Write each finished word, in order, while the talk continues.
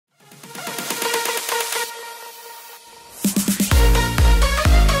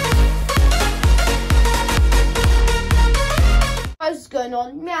going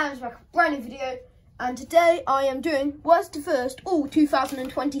on? Meow is back with a brand new video, and today I am doing Worst to First all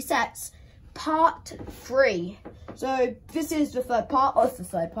 2020 sets part 3. So this is the third part of the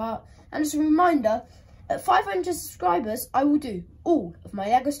third part, and as a reminder, at 500 subscribers I will do all of my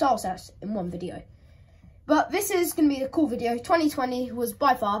LEGO Star Wars sets in one video. But this is going to be a cool video. 2020 was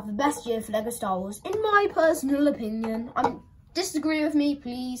by far the best year for LEGO Star Wars, in my personal opinion. Disagree with me,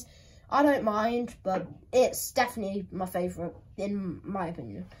 please. I don't mind, but it's definitely my favourite, in my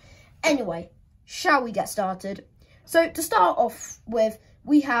opinion. Anyway, shall we get started? So, to start off with,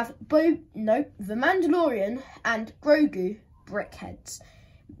 we have the Mandalorian and Grogu brickheads.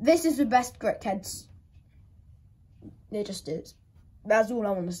 This is the best brickheads. It just is. That's all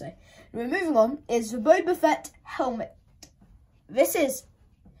I want to say. We're moving on, is the Boba Fett helmet. This is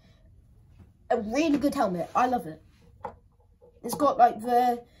a really good helmet. I love it. It's got like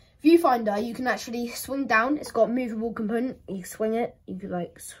the viewfinder, you can actually swing down. It's got a movable component. You swing it, you can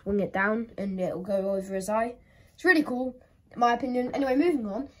like swing it down and it'll go over his eye. It's really cool, in my opinion. Anyway, moving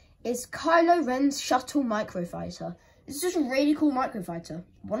on is Kylo Ren's shuttle microfighter. It's just a really cool microfighter.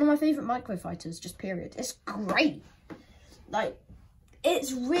 One of my favourite microfighters, just period. It's great. Like,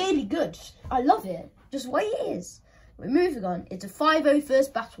 it's really good. I love it. Just the way it is. We're moving on. It's a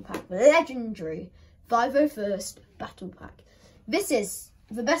 501st Battle Pack. Legendary 501st Battle Pack. This is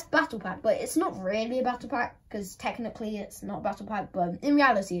the best battle pack, but it's not really a battle pack because technically it's not a battle pack, but in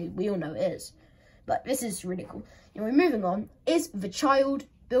reality we all know it is. But this is really cool. Anyway, moving on is the child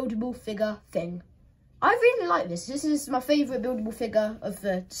buildable figure thing. I really like this. This is my favourite buildable figure of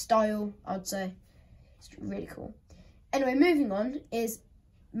the style, I'd say. It's really cool. Anyway, moving on is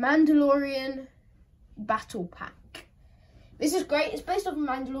Mandalorian Battle Pack. This is great. It's based off of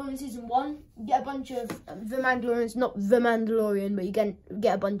Mandalorian Season 1. You get a bunch of the Mandalorians, not the Mandalorian, but you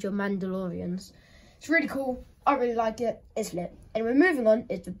get a bunch of Mandalorians. It's really cool. I really like it. It's lit. Anyway, moving on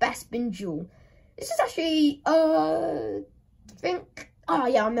is the Bespin Duel. This is actually, I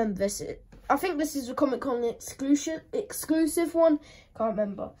remember this. I think this is a Comic-Con exclusive one. Can't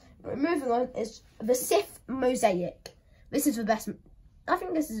remember. But moving on is the Sith Mosaic. This is the best. I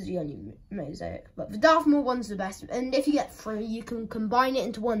think this is the only mosaic, but the Darth Maul one's the best. And if you get 3, you can combine it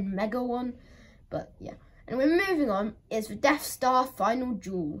into one mega one. But yeah. And we're moving on is the Death Star Final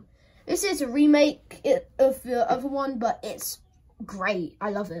Duel. This is a remake of the other one, but it's great. I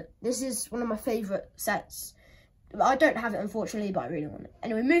love it. This is one of my favourite sets. I don't have it, unfortunately, but I really want it.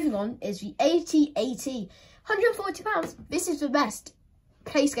 Anyway, moving on is the AT-AT. £140. This is the best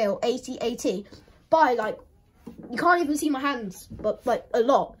Playscale AT-AT by, like, you can't even see my hands, but like a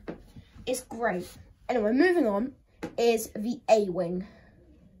lot. It's great. Anyway, moving on is the A-Wing.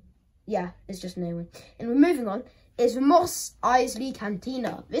 Yeah, it's just an A-Wing. And we're moving on is the Mos Eisley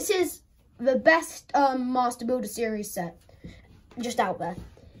Cantina. This is the best Master Builder series set just out there.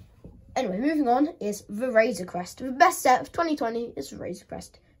 Anyway, moving on is the Razor Crest. The best set of 2020 is the Razor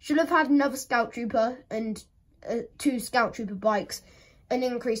Crest. Should have had another Scout Trooper and 2 Scout Trooper bikes, and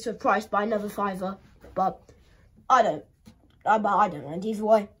increase the price by another £5, but I don't mind either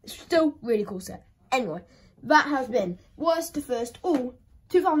way. It's still really cool set. Anyway, that has been Worst to First all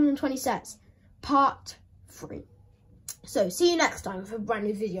 2020 sets part 3. So see you next time for a brand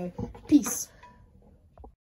new video. Peace.